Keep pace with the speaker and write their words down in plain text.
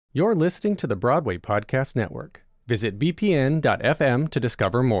You're listening to the Broadway Podcast Network. Visit bpn.fm to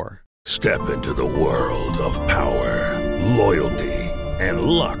discover more. Step into the world of power, loyalty, and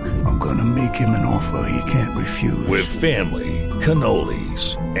luck. I'm gonna make him an offer he can't refuse. With family,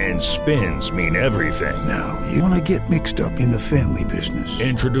 cannolis, and spins mean everything. Now, you wanna get mixed up in the family business.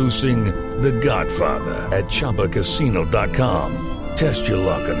 Introducing The Godfather at ChumbaCasino.com. Test your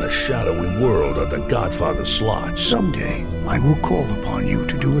luck in the shadowy world of The Godfather slot. Someday, I will call upon you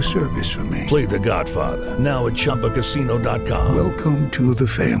to do a service for me. Play The Godfather, now at ChumbaCasino.com. Welcome to the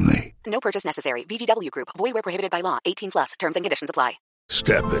family. No purchase necessary. VGW Group. Void where prohibited by law. 18 plus. Terms and conditions apply.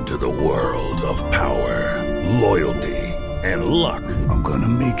 Step into the world of power, loyalty, and luck. I'm gonna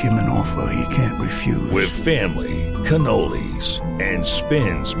make him an offer he can't refuse. With family, cannolis, and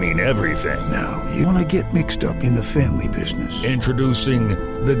spins mean everything. Now, you wanna get mixed up in the family business. Introducing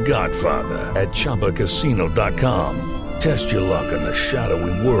The Godfather at ChumbaCasino.com. Test your luck in the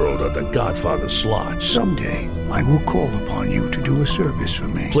shadowy world of The Godfather slot. Someday, I will call upon you to do a service for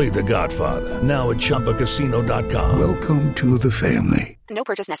me. Play The Godfather, now at ChumbaCasino.com. Welcome to the family. No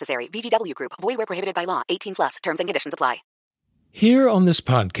purchase necessary. VGW Group. Void where prohibited by law. 18 plus. Terms and conditions apply. Here on this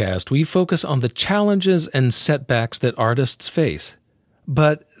podcast, we focus on the challenges and setbacks that artists face.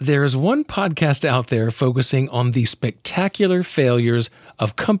 But there's one podcast out there focusing on the spectacular failures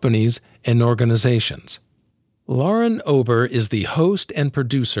of companies and organizations. Lauren Ober is the host and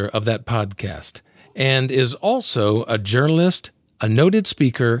producer of that podcast, and is also a journalist, a noted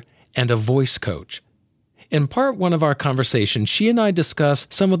speaker, and a voice coach. In part one of our conversation, she and I discuss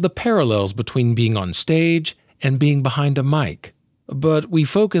some of the parallels between being on stage and being behind a mic. But we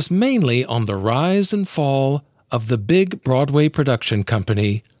focus mainly on the rise and fall of the big Broadway production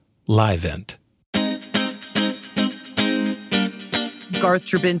company, Livent. Garth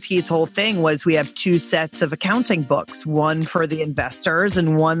Drabinsky's whole thing was we have two sets of accounting books, one for the investors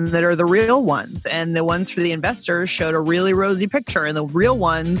and one that are the real ones. And the ones for the investors showed a really rosy picture, and the real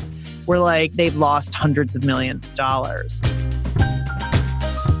ones were like they've lost hundreds of millions of dollars.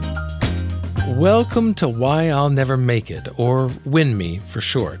 Welcome to Why I'll Never Make It, or Win Me for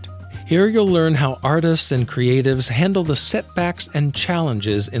short. Here you'll learn how artists and creatives handle the setbacks and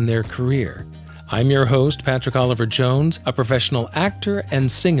challenges in their career. I'm your host, Patrick Oliver Jones, a professional actor and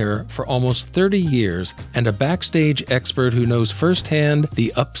singer for almost 30 years, and a backstage expert who knows firsthand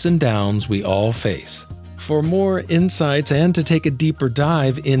the ups and downs we all face. For more insights and to take a deeper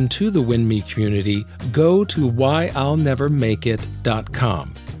dive into the Win Me community, go to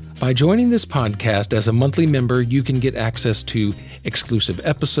whyillnevermakeit.com. By joining this podcast as a monthly member, you can get access to exclusive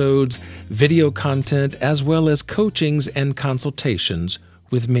episodes, video content, as well as coachings and consultations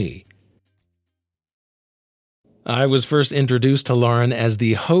with me. I was first introduced to Lauren as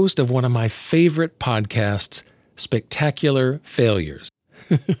the host of one of my favorite podcasts, Spectacular Failures.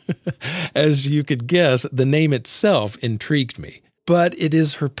 As you could guess, the name itself intrigued me. But it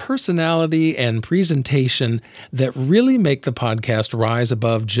is her personality and presentation that really make the podcast rise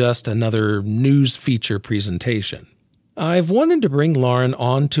above just another news feature presentation. I've wanted to bring Lauren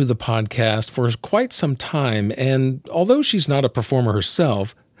onto the podcast for quite some time, and although she's not a performer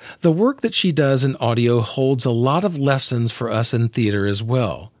herself, the work that she does in audio holds a lot of lessons for us in theater as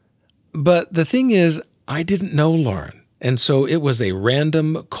well. But the thing is, I didn't know Lauren, and so it was a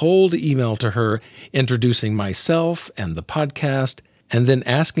random, cold email to her introducing myself and the podcast, and then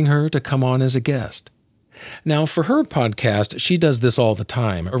asking her to come on as a guest. Now, for her podcast, she does this all the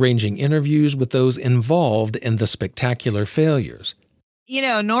time, arranging interviews with those involved in the spectacular failures. You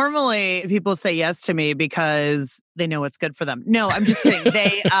know, normally people say yes to me because they know it's good for them. No, I'm just kidding.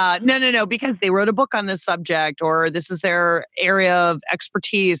 They, no, because they wrote a book on this subject, or this is their area of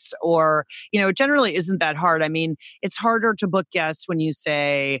expertise, or, it generally isn't that hard. I mean, it's harder to book guests when you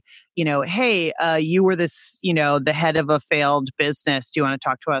say, hey, you were this, the head of a failed business. Do you want to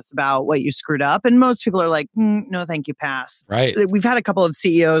talk to us about what you screwed up? And most people are like, no, thank you, pass. Right. We've had a couple of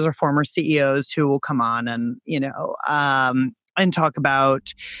CEOs or former CEOs who will come on and, and talk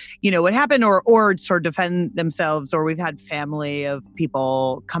about, what happened or sort of defend themselves. Or we've had family of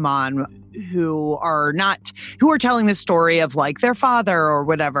people come on who are telling the story of like their father or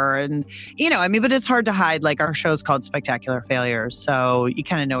whatever. And, but it's hard to hide. Like, our show's called Spectacular Failures. So you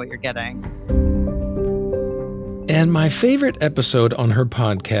kind of know what you're getting. And my favorite episode on her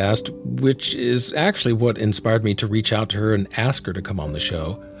podcast, which is actually what inspired me to reach out to her and ask her to come on the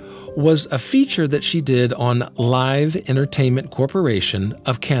show, was a feature that she did on Live Entertainment Corporation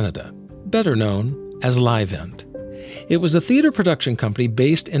of Canada, better known as Livent. It was a theater production company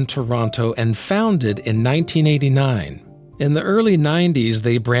based in Toronto and founded in 1989. In the early 90s,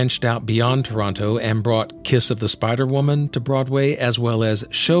 they branched out beyond Toronto and brought Kiss of the Spider-Woman to Broadway, as well as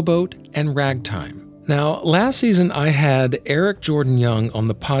Showboat and Ragtime. Now, last season I had Eric Jordan Young on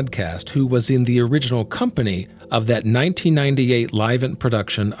the podcast, who was in the original company of that 1998 Livent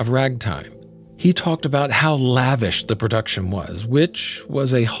production of Ragtime. He talked about how lavish the production was, which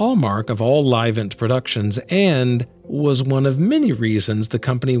was a hallmark of all Livent productions and was one of many reasons the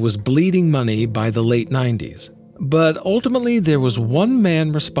company was bleeding money by the late 90s. But ultimately, there was one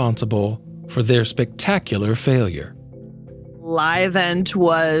man responsible for their spectacular failure. Livent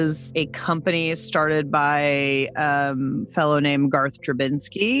was a company started by a fellow named Garth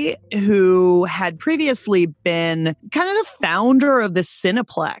Drabinsky, who had previously been kind of the founder of the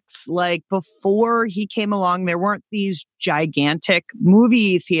Cineplex. Like before he came along, there weren't these gigantic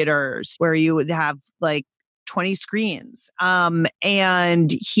movie theaters where you would have like 20 screens.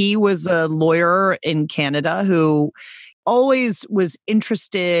 And he was a lawyer in Canada who always was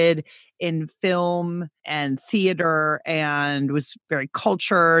interested in film and theater and was very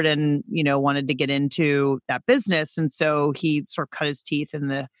cultured and, wanted to get into that business. And so he sort of cut his teeth in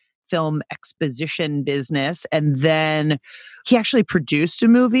the film exposition business. And then he actually produced a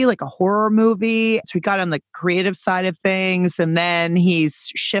movie, like a horror movie. So he got on the creative side of things. And then he's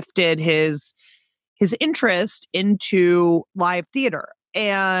shifted his interest into live theater.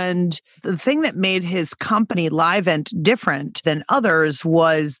 And the thing that made his company Livent different than others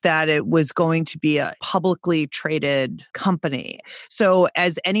was that it was going to be a publicly traded company. So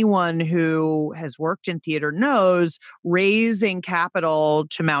as anyone who has worked in theater knows, raising capital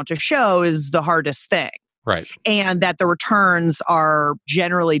to mount a show is the hardest thing. Right. And that the returns are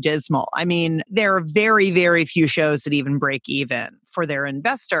generally dismal. I mean, there are very, very few shows that even break even for their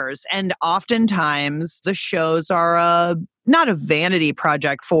investors. And oftentimes the shows are not a vanity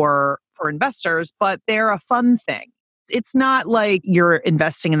project for investors, but they're a fun thing. It's not like you're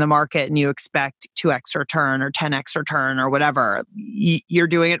investing in the market and you expect 2x return or 10x return or whatever. You're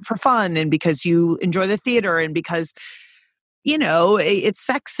doing it for fun and because you enjoy the theater and because it's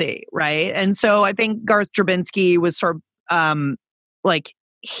sexy, right? And so I think Garth Drabinsky was sort of like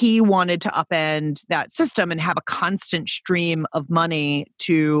he wanted to upend that system and have a constant stream of money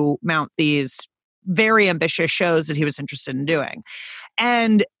to mount these very ambitious shows that he was interested in doing.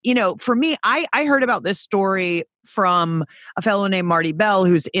 And, for me, I heard about this story from a fellow named Marty Bell,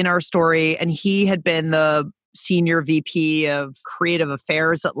 who's in our story, and he had been the senior VP of creative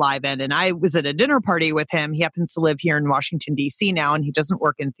affairs at Livent. And I was at a dinner party with him. He happens to live here in Washington, D.C. now, and he doesn't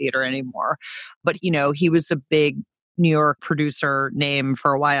work in theater anymore. But, he was a big New York producer name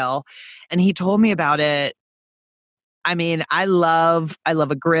for a while. And he told me about it. I mean, I love a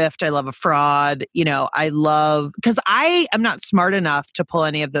grift. I love a fraud. Because I am not smart enough to pull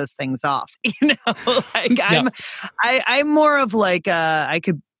any of those things off. I'm more of like I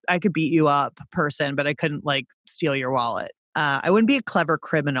could beat you up person, but I couldn't like steal your wallet. I wouldn't be a clever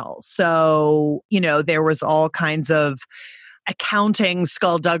criminal. So, there was all kinds of accounting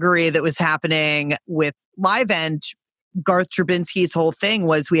skullduggery that was happening with Livent. Garth Drabinsky's whole thing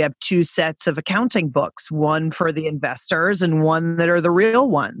was we have two sets of accounting books, one for the investors and one that are the real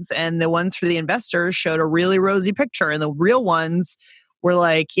ones. And the ones for the investors showed a really rosy picture. And the real ones were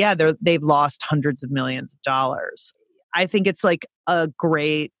like, yeah, they've lost hundreds of millions of dollars. I think it's like a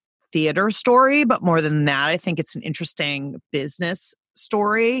great theater story, but more than that, I think it's an interesting business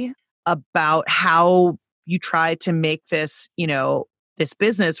story about how you try to make this, this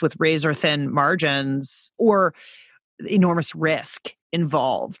business with razor thin margins or enormous risk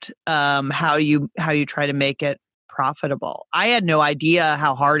involved. How you try to make it profitable. I had no idea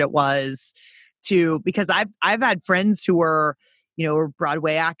how hard it was because I've had friends who were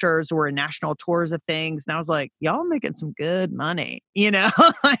Broadway actors who were in national tours of things. And I was like, y'all making some good money, when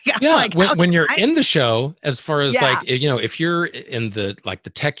you're in the show, as far as if you're in the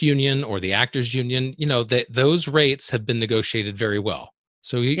tech union or the actors union, those rates have been negotiated very well.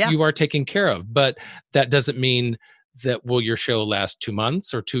 So you are taken care of, but that doesn't mean that will your show last 2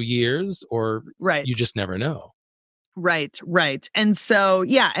 months or 2 years or you just never know. Right. And so,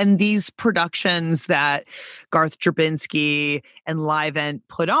 and these productions that Garth Drabinsky and Livent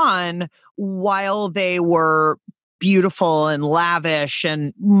put on, while they were beautiful and lavish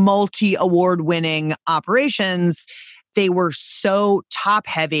and multi-award winning operations, they were so top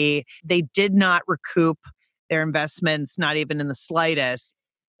heavy. They did not recoup their investments, not even in the slightest.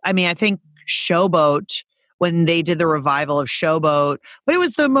 I mean, I think Showboat, when they did the revival of Showboat, but it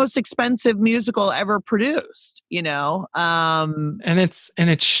was the most expensive musical ever produced, And it's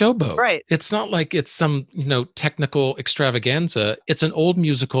Showboat. Right. It's not like it's some, technical extravaganza. It's an old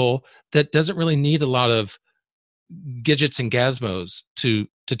musical that doesn't really need a lot of gadgets and gazmos to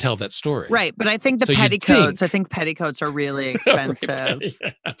tell that story. Right. But I think So you'd petticoats, I think- think petticoats are really expensive.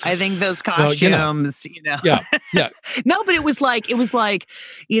 Right. I think those Well, costumes, Yeah. No, but it was like, it's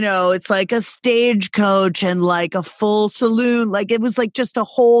like a stagecoach and like a full saloon. Like it was like just a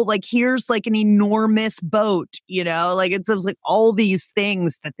whole, like, here's like an enormous boat, like it was like all these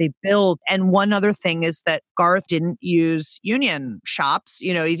things that they built. And one other thing is that Garth didn't use union shops.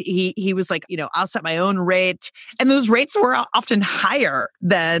 He was like, I'll set my own rate. And those rates were often higher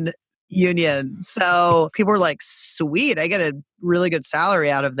than union. So people were like, sweet, I get a really good salary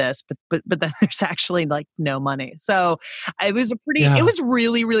out of this, but then there's actually like no money. So it was it was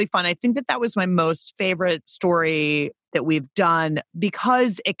really, really fun. I think that was my most favorite story that we've done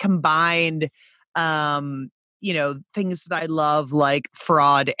because it combined, things that I love, like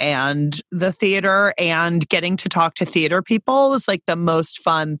fraud and the theater, and getting to talk to theater people was like the most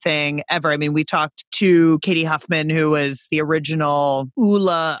fun thing ever. I mean, we talked to Katie Huffman, who was the original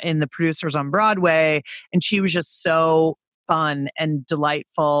Ula in The Producers on Broadway, and she was just so fun and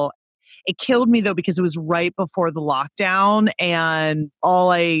delightful. It killed me though, because it was right before the lockdown. And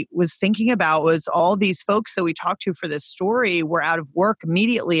all I was thinking about was all these folks that we talked to for this story were out of work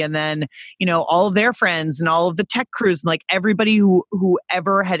immediately. And then, all of their friends and all of the tech crews and like everybody who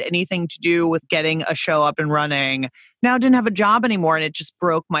ever had anything to do with getting a show up and running now didn't have a job anymore. And it just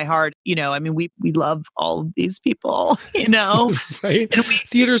broke my heart. I mean, we love all of these people, Right. And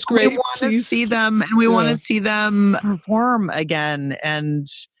Theater's great. We want to see them, and we want to see them perform again. And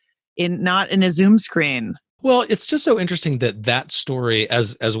not in a Zoom screen. Well, it's just so interesting that story,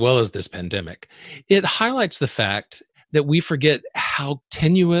 as well as this pandemic, it highlights the fact that we forget how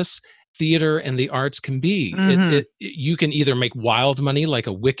tenuous theater and the arts can be. Mm-hmm. You can either make wild money like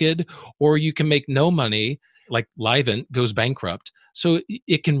a Wicked, or you can make no money like Livent goes bankrupt. So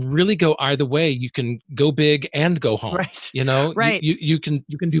it can really go either way. You can go big and go home. Right. Right. You can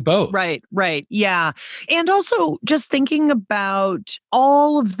do both. Right. Yeah. And also just thinking about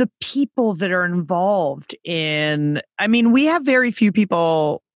all of the people that are involved in, I mean, we have very few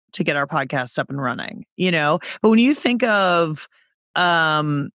people to get our podcast up and running, but when you think of,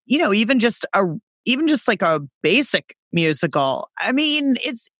 even just like a basic musical, I mean,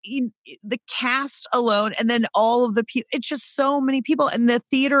 it's the cast alone, and then all of the people, it's just so many people, and the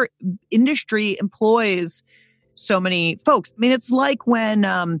theater industry employs so many folks. I mean, it's like when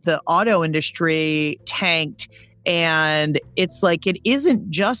the auto industry tanked, and it's like, it isn't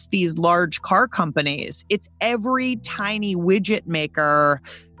just these large car companies, it's every tiny widget maker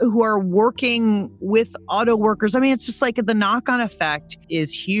who are working with auto workers. I mean, it's just like the knock-on effect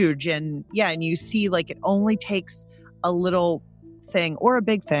is huge. And you see like it only takes a little thing or a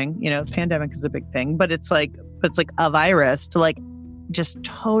big thing, pandemic is a big thing, but it's like a virus to like just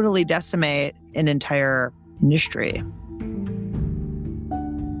totally decimate an entire industry.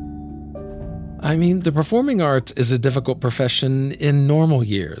 I mean, the performing arts is a difficult profession in normal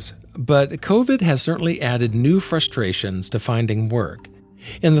years, but COVID has certainly added new frustrations to finding work.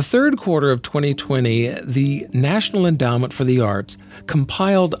 In the third quarter of 2020, the National Endowment for the Arts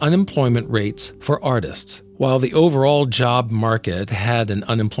compiled unemployment rates for artists. While the overall job market had an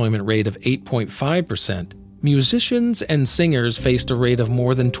unemployment rate of 8.5%, musicians and singers faced a rate of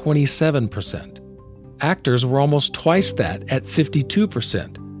more than 27%. Actors were almost twice that at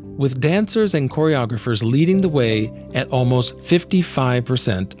 52%, with dancers and choreographers leading the way at almost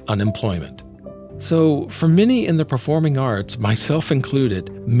 55% unemployment. So, for many in the performing arts, myself included,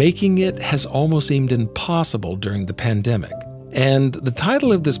 making it has almost seemed impossible during the pandemic. And the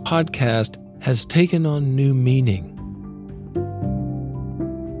title of this podcast has taken on new meaning.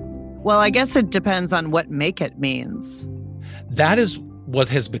 Well, I guess it depends on what make it means. That is what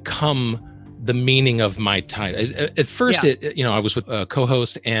has become the meaning of my title. At first, I was with a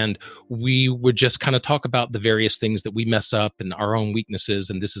co-host, and we would just kind of talk about the various things that we mess up and our own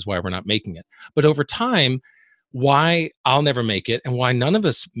weaknesses, and this is why we're not making it. But over time, why I'll never make it and why none of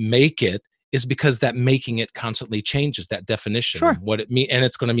us make it is because that making it constantly changes that definition. Sure. What it mean, and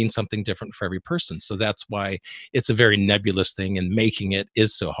it's going to mean something different for every person. So that's why it's a very nebulous thing, and making it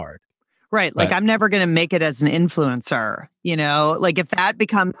is so hard. Right. Like, I'm never going to make it as an influencer, like if that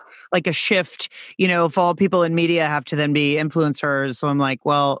becomes like a shift, if all people in media have to then be influencers. So I'm like,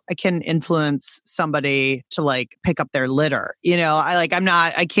 well, I can influence somebody to like pick up their litter.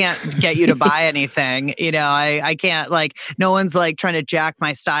 I can't get you to buy anything. I can't, like, no one's like trying to jack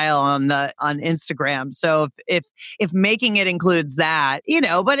my style on Instagram. So if making it includes that,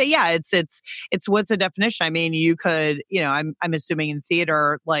 but yeah, it's what's the definition? I mean, you could, I'm assuming in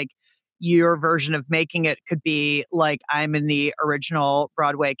theater, like, your version of making it could be like, I'm in the original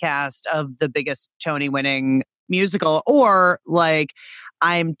Broadway cast of the biggest Tony winning musical, or like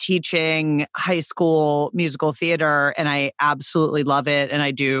I'm teaching high school musical theater and I absolutely love it. And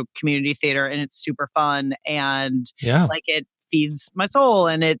I do community theater and it's super fun. And Yeah. like it feeds my soul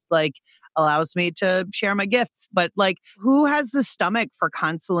and it like allows me to share my gifts. But like, who has the stomach for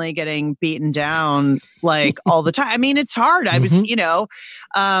constantly getting beaten down like all the time? I mean, it's hard. I was,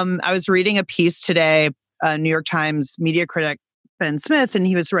 I was reading a piece today, New York Times media critic Ben Smith, and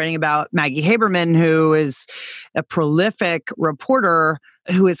he was writing about Maggie Haberman, who is a prolific reporter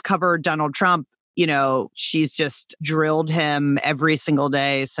who has covered Donald Trump. She's just drilled him every single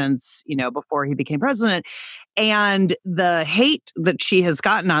day since, before he became president. And the hate that she has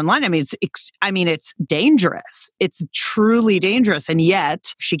gotten online, it's dangerous. It's truly dangerous. And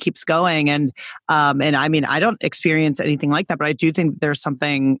yet she keeps going. And I don't experience anything like that, but I do think that there's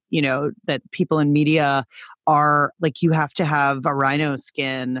something, that people in media are like, you have to have a rhino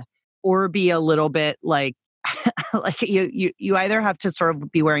skin or be a little bit like, like you either have to sort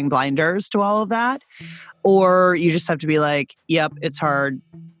of be wearing blinders to all of that, or you just have to be like, yep, it's hard.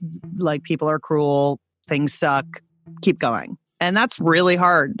 Like people are cruel. Things suck. Keep going. And that's really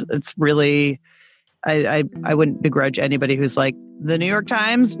hard. It's really, I wouldn't begrudge anybody who's like, the New York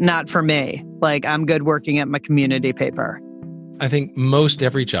Times, not for me. Like I'm good working at my community paper. I think most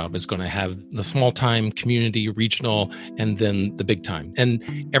every job is going to have the small time, community, regional, and then the big time.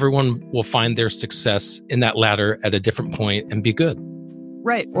 And everyone will find their success in that ladder at a different point and be good.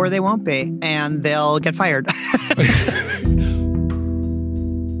 Right. Or they won't be, and they'll get fired.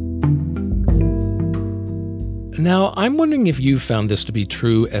 Now, I'm wondering if you've found this to be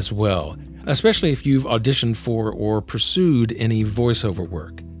true as well, especially if you've auditioned for or pursued any voiceover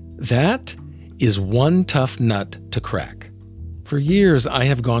work. That is one tough nut to crack. For years, I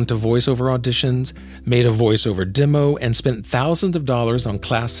have gone to voiceover auditions, made a voiceover demo, and spent thousands of dollars on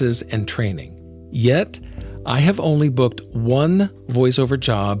classes and training. Yet, I have only booked one voiceover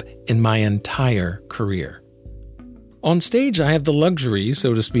job in my entire career. On stage, I have the luxury,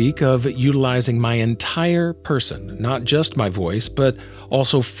 so to speak, of utilizing my entire person, not just my voice, but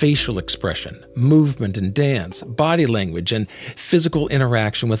also facial expression, movement and dance, body language, and physical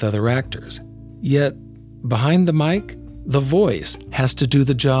interaction with other actors. Yet, behind the mic, the voice has to do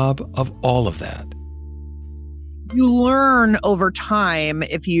the job of all of that. You learn over time,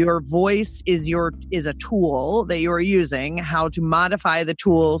 if your voice is a tool that you are using, how to modify the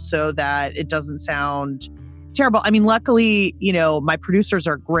tool so that it doesn't sound terrible. I mean, luckily, my producers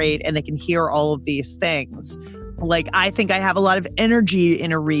are great and they can hear all of these things. Like, I think I have a lot of energy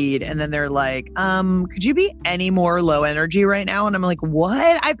in a read. And then they're like, could you be any more low energy right now? And I'm like,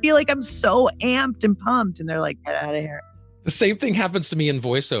 what? I feel like I'm so amped and pumped. And they're like, get out of here. The same thing happens to me in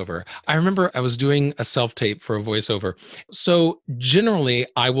voiceover. I remember I was doing a self-tape for a voiceover. So generally,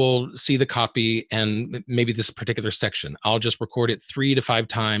 I will see the copy and maybe this particular section. I'll just record it 3 to 5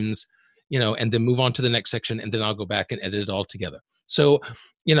 times, and then move on to the next section. And then I'll go back and edit it all together. So,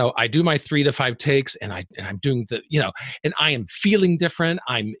 I do my 3 to 5 takes and I'm doing and I am feeling different.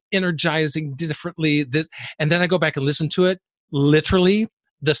 I'm energizing differently. And then I go back and listen to it, literally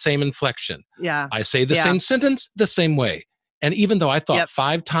the same inflection. Yeah. I say the same sentence the same way. And even though I thought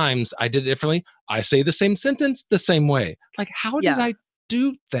 5 times I did it differently, I say the same sentence the same way. Like, how did I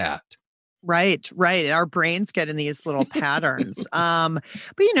do that? Right. Our brains get in these little patterns. But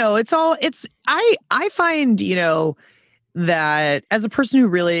I find, that as a person who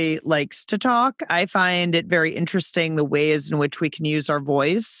really likes to talk, I find it very interesting the ways in which we can use our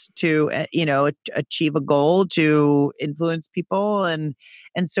voice to, achieve a goal, to influence people. And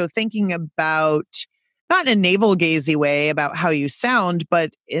so thinking about, not in a navel-gazy way about how you sound,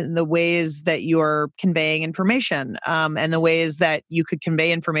 but in the ways that you're conveying information, and the ways that you could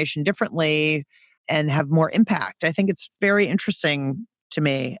convey information differently and have more impact. I think it's very interesting to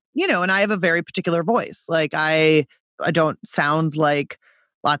me, and I have a very particular voice. Like I don't sound like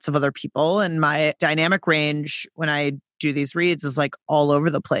lots of other people, and my dynamic range when I do these reads is like all over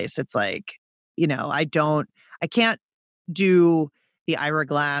the place. It's like, I can't do the Ira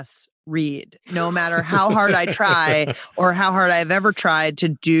Glass read, no matter how hard I try or how hard I've ever tried to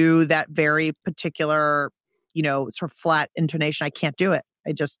do that very particular, sort of flat intonation. I can't do it.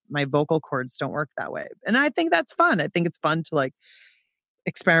 My vocal cords don't work that way. And I think that's fun. I think it's fun to like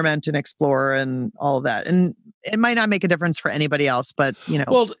experiment and explore and all of that. And it might not make a difference for anybody else, but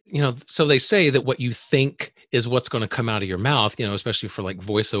Well, so they say that what you think is what's going to come out of your mouth, especially for like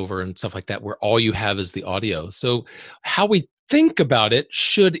voiceover and stuff like that, where all you have is the audio. So how we think about it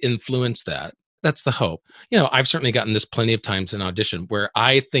should influence that. That's the hope. I've certainly gotten this plenty of times in audition where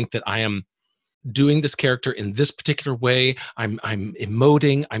I think that I am doing this character in this particular way. I'm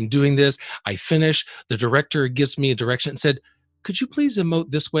emoting. I'm doing this. I finish. The director gives me a direction and said, could you please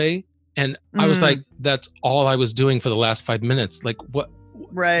emote this way? And I was like, that's all I was doing for the last 5 minutes. Like, what?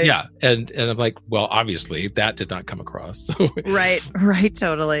 Right. Yeah. And I'm like, well, obviously that did not come across. So Right.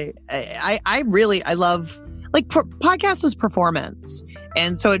 Totally. I love, like, podcast is performance.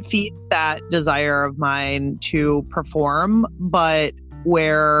 And so it feeds that desire of mine to perform, but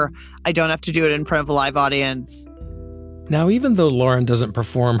where I don't have to do it in front of a live audience. Now, even though Lauren doesn't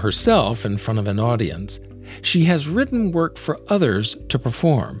perform herself in front of an audience, she has written work for others to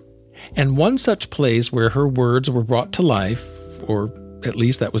perform. And one such place where her words were brought to life, or at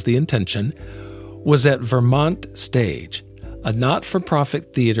least that was the intention, was at Vermont Stage, a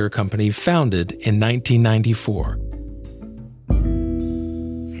not-for-profit theater company founded in 1994.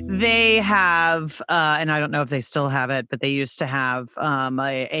 They have, and I don't know if they still have it, but they used to have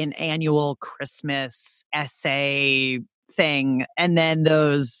an annual Christmas essay thing. And then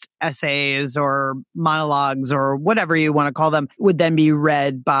those essays or monologues or whatever you want to call them would then be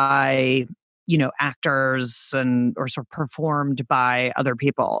read by, actors or sort of performed by other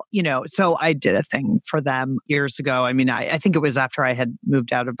people, So I did a thing for them years ago. I mean, I think it was after I had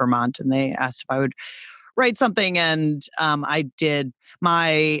moved out of Vermont and they asked if I would write something. And I did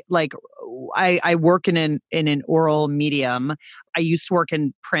my, I work in an oral medium. I used to work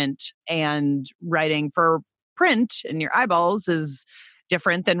in print, and writing for print in your eyeballs is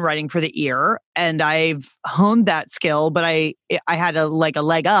different than writing for the ear. And I've honed that skill, but I had a leg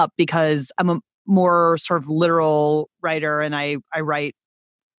up because I'm a more sort of literal writer, and I write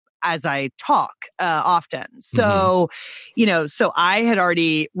as I talk often. So, so I had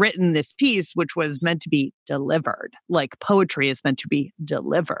already written this piece, which was meant to be delivered. Like, poetry is meant to be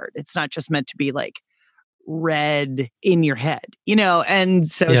delivered. It's not just meant to be like read in your head, and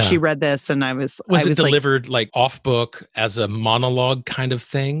so she read this, and I was it delivered like off book as a monologue kind of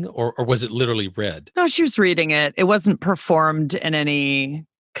thing, or was it literally read? No, she was reading it. It wasn't performed in any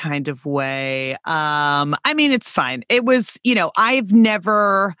kind of way. I mean, it's fine. It was, I've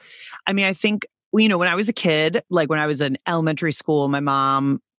never, I think, when I was a kid, like when I was in elementary school, my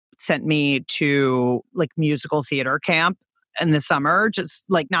mom sent me to like musical theater camp in the summer, just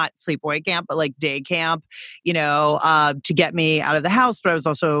like not sleepaway camp, but like day camp, to get me out of the house. But I was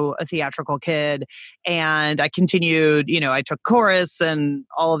also a theatrical kid, and I continued, I took chorus and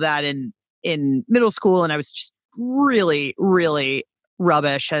all of that in middle school. And I was just really, really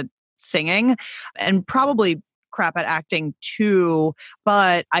rubbish at singing and probably crap at acting too.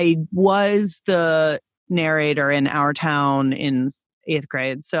 But I was the narrator in Our Town in 8th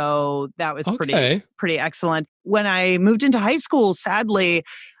grade. So that was pretty excellent. When I moved into high school, sadly,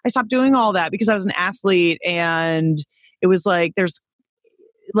 I stopped doing all that because I was an athlete, and it was like,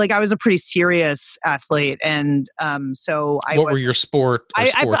 I was a pretty serious athlete. And so what were your sports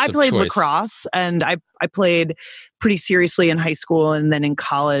I played of choice? Lacrosse, and I played pretty seriously in high school. And then in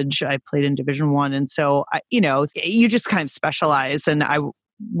college, I played in Division I. And so, you just kind of specialize, and I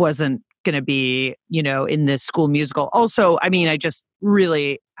wasn't going to be, in this school musical. Also, I just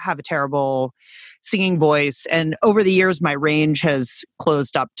really have a terrible singing voice. And over the years, my range has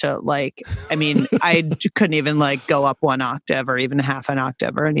closed up to I couldn't even go up one octave or even half an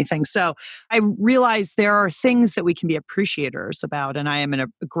octave or anything. So I realized there are things that we can be appreciators about. And I am a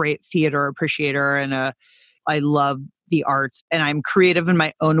great theater appreciator, and I love the arts, and I'm creative in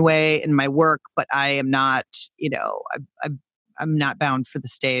my own way in my work, but I am not, I'm not bound for the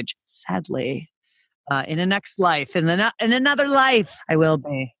stage, sadly. In a next life, in another life, I will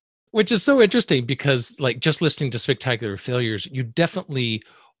be. Which is so interesting because, just listening to Spectacular Failures, you definitely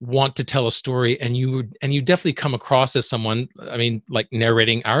want to tell a story, and you definitely come across as someone,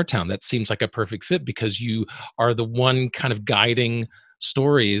 narrating Our Town. That seems like a perfect fit because you are the one kind of guiding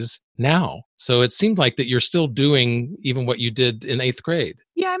stories now. So it seemed like that you're still doing even what you did in 8th grade.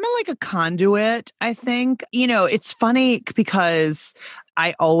 Yeah, I'm a conduit, I think. It's funny because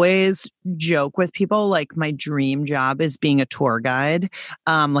I always joke with people, my dream job is being a tour guide.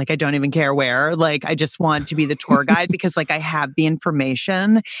 I don't even care where. I just want to be the tour guide because I have the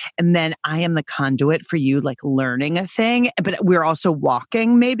information, and then I am the conduit for you learning a thing. But we're also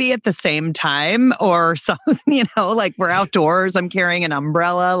walking maybe at the same time or something, we're outdoors. I'm carrying an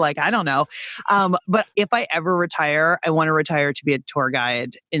umbrella. I don't know. But if I ever retire, I want to retire to be a tour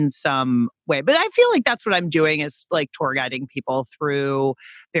guide in some way. But I feel like that's what I'm doing is tour guiding people through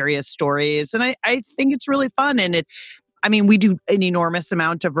various stories. And I think it's really fun. And we do an enormous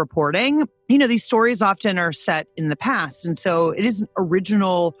amount of reporting. These stories often are set in the past. And so it isn't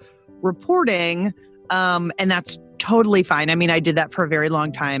original reporting. And that's totally fine. I mean, I did that for a very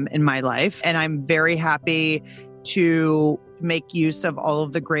long time in my life, and I'm very happy to make use of all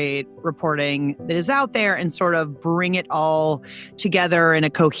of the great reporting that is out there and sort of bring it all together in a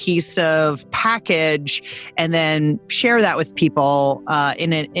cohesive package and then share that with people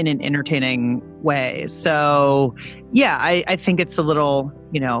in an entertaining way. So yeah, I think it's a little,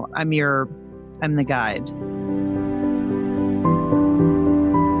 I'm the guide.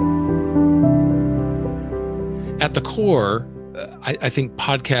 At the core, I think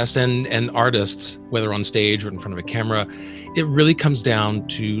podcasts and artists, whether on stage or in front of a camera, it really comes down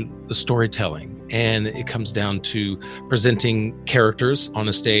to the storytelling. And it comes down to presenting characters on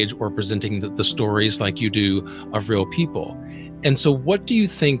a stage or presenting the stories like you do of real people. And so what do you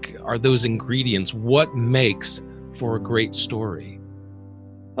think are those ingredients? What makes for a great story?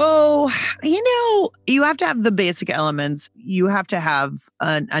 Oh, you have to have the basic elements. You have to have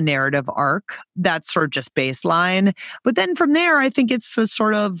a narrative arc. That's sort of just baseline. But then from there, I think it's the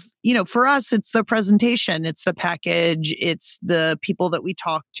sort of, for us, it's the presentation, it's the package, it's the people that we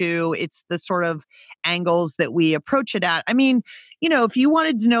talk to, it's the sort of angles that we approach it at. I mean, if you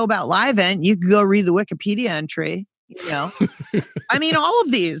wanted to know about Livent, you could go read the Wikipedia entry. I mean, all of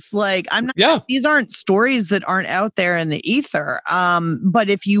these, these aren't stories that aren't out there in the ether. But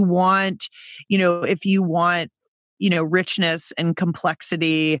if you want, richness and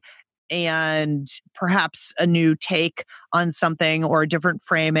complexity and perhaps a new take on something or a different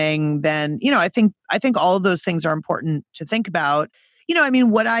framing, then, I think all of those things are important to think about.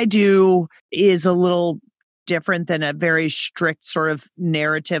 What I do is a little different than a very strict sort of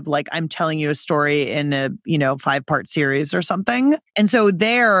narrative, like I'm telling you a story in a 5-part series or something. And so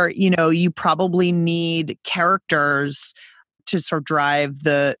there, you probably need characters to sort of drive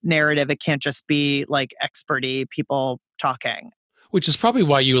the narrative. It can't just be like experty people talking. Which is probably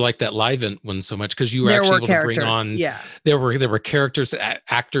why you like that Livent one so much, because you were actually able to bring on. Yeah, there were characters,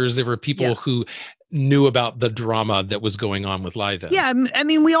 actors. There were people who knew about the drama that was going on with Livent. Yeah, I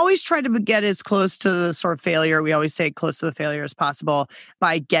mean, we always try to get as close to the sort of failure. We always say close to the failure as possible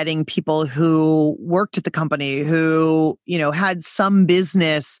by getting people who worked at the company, who, had some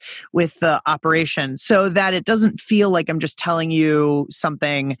business with the operation, so that it doesn't feel like I'm just telling you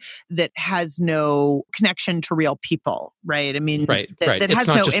something that has no connection to real people, right? I mean, right. That it's has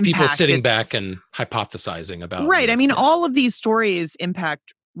not no just impact. people sitting back and hypothesizing about. Right. I mean, all of these stories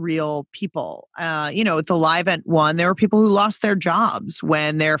impact real people. The Livent one, there were people who lost their jobs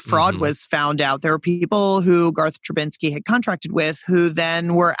when their fraud was found out. There were people who Garth Drabinsky had contracted with who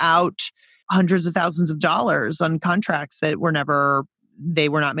then were out hundreds of thousands of dollars on contracts that were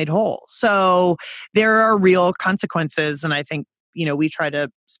not made whole. So there are real consequences. And I think, we try to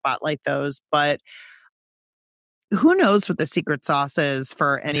spotlight those, but who knows what the secret sauce is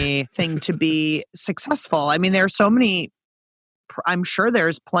for anything to be successful. I mean, there are so many. I'm sure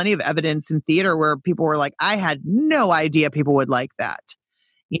there's plenty of evidence in theater where people were like, I had no idea people would like that.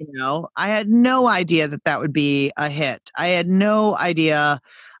 I had no idea that would be a hit. I had no idea,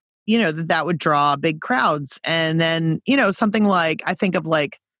 that would draw big crowds. And then, something like, I think of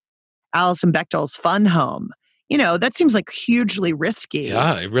like Alison Bechdel's Fun Home, that seems like hugely risky.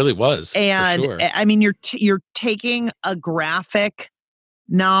 Yeah, it really was. And for sure. I mean, you're taking a graphic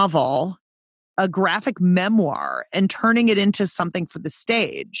novel, a graphic memoir, and turning it into something for the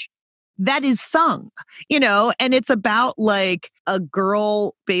stage that is sung, and it's about like a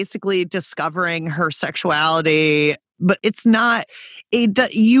girl basically discovering her sexuality, but it's not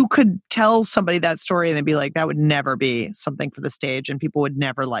you could tell somebody that story and they'd be like, that would never be something for the stage and people would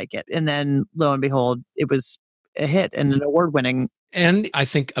never like it. And then lo and behold, it was a hit and an award-winning. And I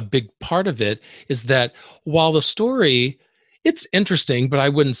think a big part of it is that while the story, it's interesting, but I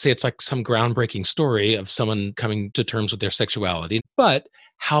wouldn't say it's like some groundbreaking story of someone coming to terms with their sexuality. But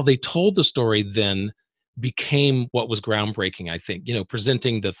how they told the story then became what was groundbreaking, I think,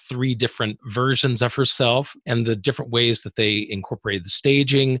 presenting the 3 different versions of herself and the different ways that they incorporated the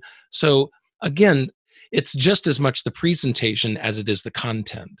staging. So again, it's just as much the presentation as it is the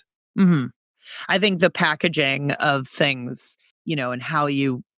content. Mm-hmm. I think the packaging of things, and how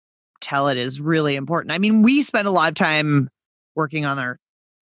you tell it is really important. I mean, we spend a lot of time working on our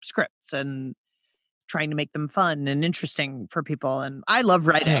scripts and trying to make them fun and interesting for people. And I love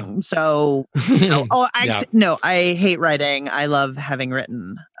writing. Yeah. So, no, I hate writing. I love having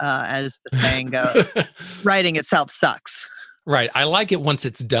written, as the saying goes. Writing itself sucks. Right. I like it once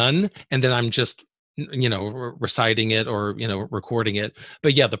it's done and then I'm just, reciting it or, recording it.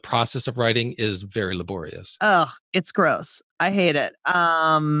 But yeah, the process of writing is very laborious. Oh, it's gross. I hate it.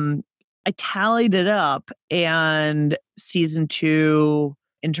 I tallied it up and season 2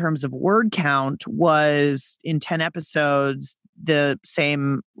 in terms of word count, was in 10 episodes, the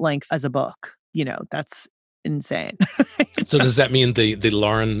same length as a book. That's insane. So does that mean the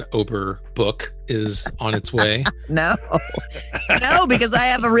Lauren Ober book is on its way? No, because I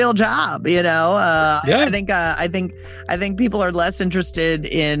have a real job. Yeah. I think people are less interested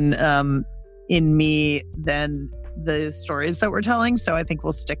in me than the stories that we're telling. So I think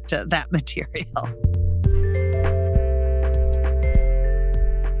we'll stick to that material.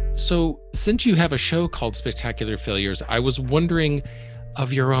 So since you have a show called Spectacular Failures, I was wondering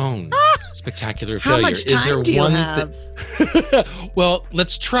of your own spectacular How failure. much time do you have? Well,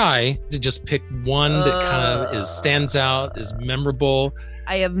 let's try to just pick one that kind of stands out, is memorable.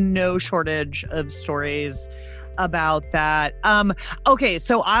 I have no shortage of stories about that. Okay,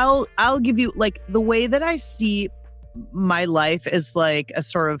 so I'll give you, like, the way that I see my life is like a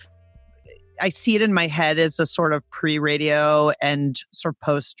sort of, I see it in my head as a sort of pre-radio and sort of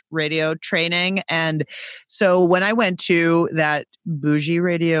post-radio training. And so when I went to that bougie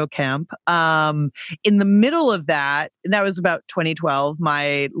radio camp, in the middle of that was about 2012,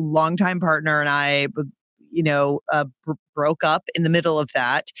 my longtime partner and I, broke up in the middle of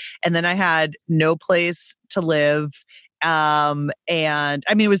that. And then I had no place to live. And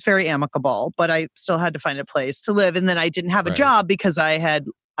I mean, it was very amicable, but I still had to find a place to live. And then I didn't have a job because I had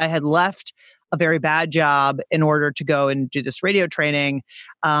left a very bad job in order to go and do this radio training.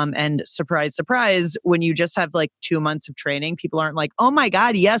 And surprise, surprise, when you just have like 2 months of training, people aren't like, oh my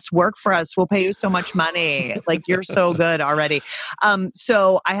God, yes, work for us. We'll pay you so much money. Like, you're so good already.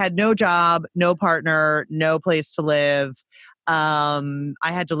 So I had no job, no partner, no place to live. I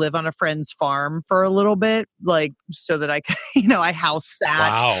had to live on a friend's farm for a little bit, like, so that I could, I house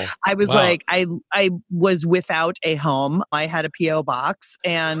sat. Wow. I was like, I was without a home. I had a PO box.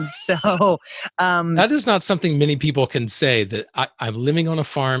 And so, that is not something many people can say, that I'm living on a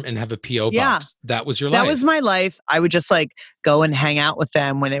farm and have a PO box. That was your life. That was my life. I would just like go and hang out with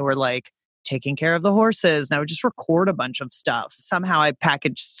them when they were like taking care of the horses. And I would just record a bunch of stuff. Somehow I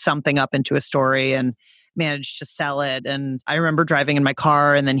packaged something up into a story and managed to sell it. And I remember driving in my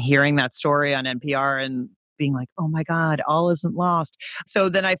car and then hearing that story on NPR and being like, oh my God, all isn't lost. So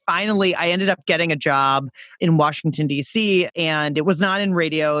then I ended up getting a job in Washington, D.C., and it was not in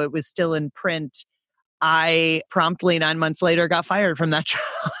radio. It was still in print. I promptly 9 months later got fired from that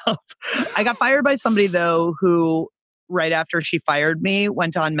job. I got fired by somebody, though, who right after she fired me,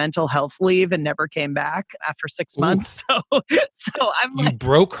 went on mental health leave and never came back after 6 months. So I'm like, you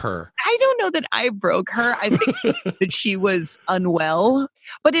broke her. I don't know that I broke her. I think that she was unwell,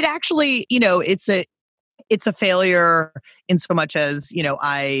 but it actually, it's a failure in so much as,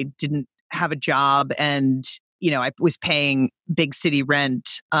 I didn't have a job and, I was paying big city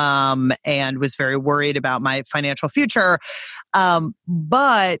rent, and was very worried about my financial future.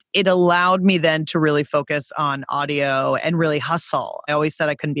 But it allowed me then to really focus on audio and really hustle. I always said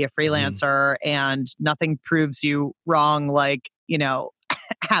I couldn't be a freelancer, and nothing proves you wrong like,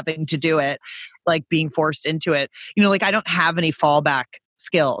 having to do it, like being forced into it. Like, I don't have any fallback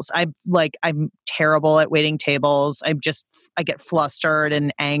skills. I'm terrible at waiting tables. I get flustered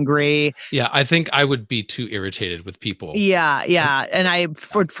and angry. Yeah, I think I would be too irritated with people. Yeah. And I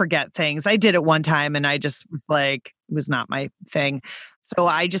would forget things. I did it one time and I just was like, it was not my thing. So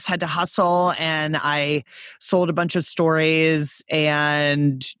I just had to hustle, and I sold a bunch of stories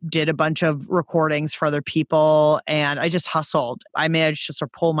and did a bunch of recordings for other people. And I just hustled. I managed to sort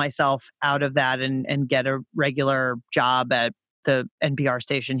of pull myself out of that and get a regular job at the NPR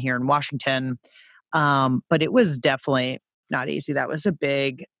station here in Washington. But it was definitely not easy. That was a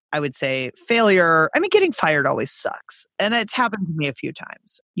big, I would say, failure. I mean, getting fired always sucks. And it's happened to me a few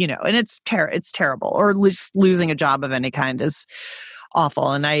times, and it's terrible. Or just losing a job of any kind is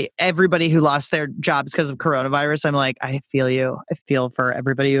awful. And everybody who lost their jobs because of coronavirus, I'm like, I feel you. I feel for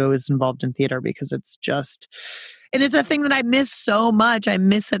everybody who was involved in theater, because it's just, and it's a thing that I miss so much. I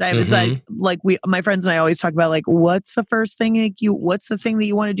miss it. I was like my friends and I always talk about, like, what's the thing that you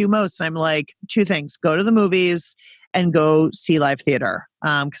want to do most? And I'm like, two things: go to the movies and go see live theater.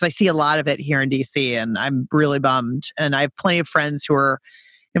 Because I see a lot of it here in DC, and I'm really bummed. And I have plenty of friends who are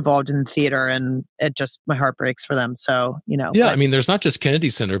involved in theater, and it just, my heart breaks for them. So, Yeah, I mean, there's not just Kennedy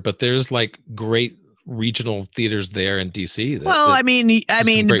Center, but there's like great regional theaters there in DC.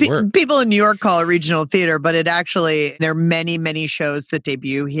 People in New York call it regional theater, but there are many, many shows that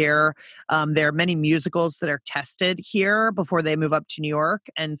debut here. There are many musicals that are tested here before they move up to New York.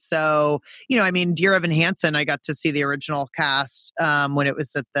 And so, Dear Evan Hansen, I got to see the original cast when it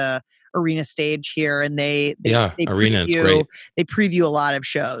was at the Arena Stage here, and they Arena is preview, great. They preview a lot of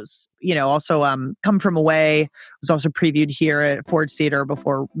shows. Also Come From Away was also previewed here at Ford's Theater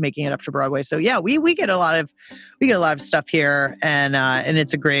before making it up to Broadway. So yeah, we get a lot of stuff here, and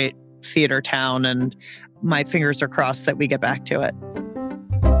it's a great theater town, and my fingers are crossed that we get back to it.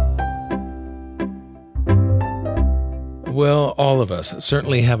 Well, all of us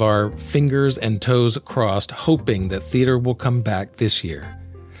certainly have our fingers and toes crossed, hoping that theater will come back this year.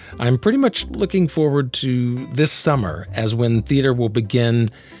 I'm pretty much looking forward to this summer as when theater will begin,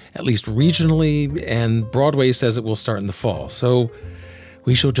 at least regionally, and Broadway says it will start in the fall. So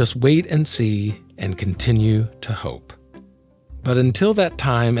we shall just wait and see and continue to hope. But until that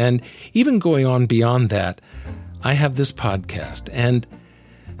time, and even going on beyond that, I have this podcast, and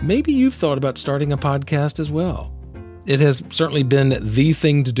maybe you've thought about starting a podcast as well. It has certainly been the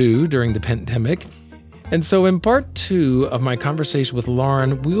thing to do during the pandemic. And so in part 2 of my conversation with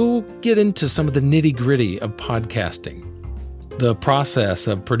Lauren, we'll get into some of the nitty-gritty of podcasting, the process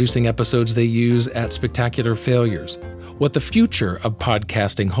of producing episodes they use at Spectacular Failures, what the future of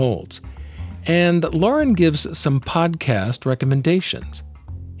podcasting holds. And Lauren gives some podcast recommendations.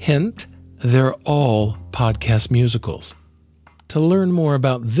 Hint, they're all podcast musicals. To learn more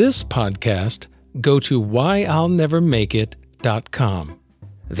about this podcast, go to whyillnevermakeit.com.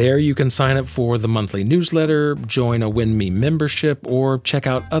 There you can sign up for the monthly newsletter, join a Win Me membership, or check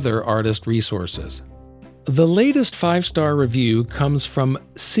out other artist resources. The latest 5-star review comes from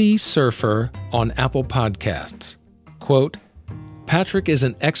Sea Surfer on Apple Podcasts. Quote, Patrick is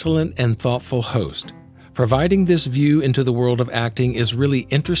an excellent and thoughtful host. Providing this view into the world of acting is really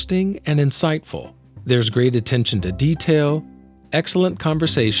interesting and insightful. There's great attention to detail, excellent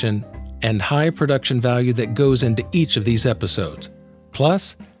conversation, and high production value that goes into each of these episodes.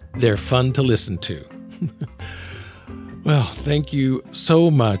 Plus, they're fun to listen to. Well, thank you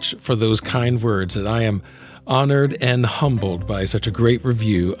so much for those kind words, and I am honored and humbled by such a great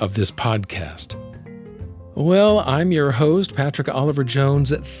review of this podcast. Well, I'm your host, Patrick Oliver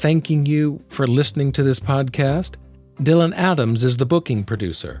Jones, thanking you for listening to this podcast. Dylan Adams is the booking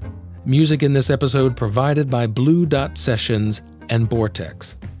producer. Music in this episode provided by Blue Dot Sessions and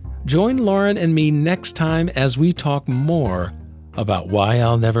Vortex. Join Lauren and me next time as we talk more about Why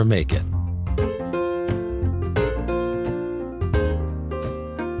I'll Never Make It.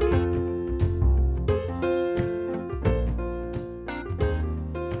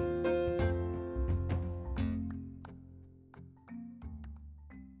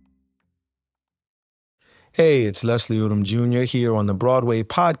 Hey, it's Leslie Odom Jr. here on the Broadway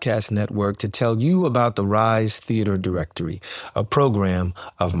Podcast Network to tell you about the Rise Theater Directory, a program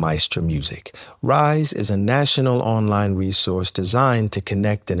of Maestro Music. Rise is a national online resource designed to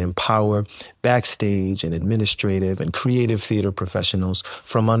connect and empower backstage and administrative and creative theater professionals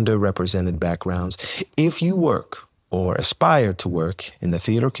from underrepresented backgrounds. If you work or aspire to work in the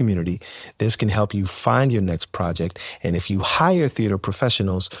theater community, this can help you find your next project. And if you hire theater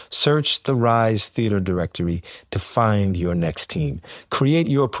professionals, search the Rise Theater Directory to find your next team. Create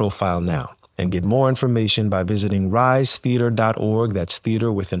your profile now and get more information by visiting risetheater.org. That's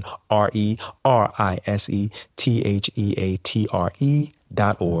theater with an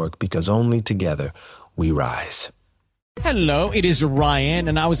risetheatre.org, because only together we rise. Hello, it is Ryan,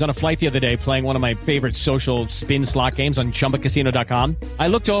 and I was on a flight the other day playing one of my favorite social spin slot games on ChumbaCasino.com. I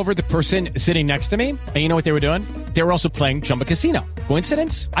looked over at the person sitting next to me, and you know what they were doing? They were also playing Chumba Casino.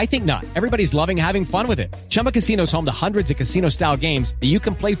 Coincidence? I think not. Everybody's loving having fun with it. Chumba Casino is home to hundreds of casino-style games that you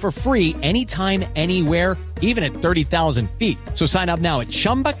can play for free anytime, anywhere, even at 30,000 feet. So sign up now at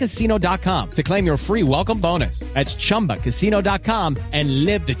ChumbaCasino.com to claim your free welcome bonus. That's ChumbaCasino.com and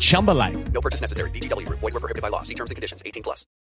live the Chumba life. No purchase necessary. VGW. Void where prohibited by law. See terms and conditions. 18+.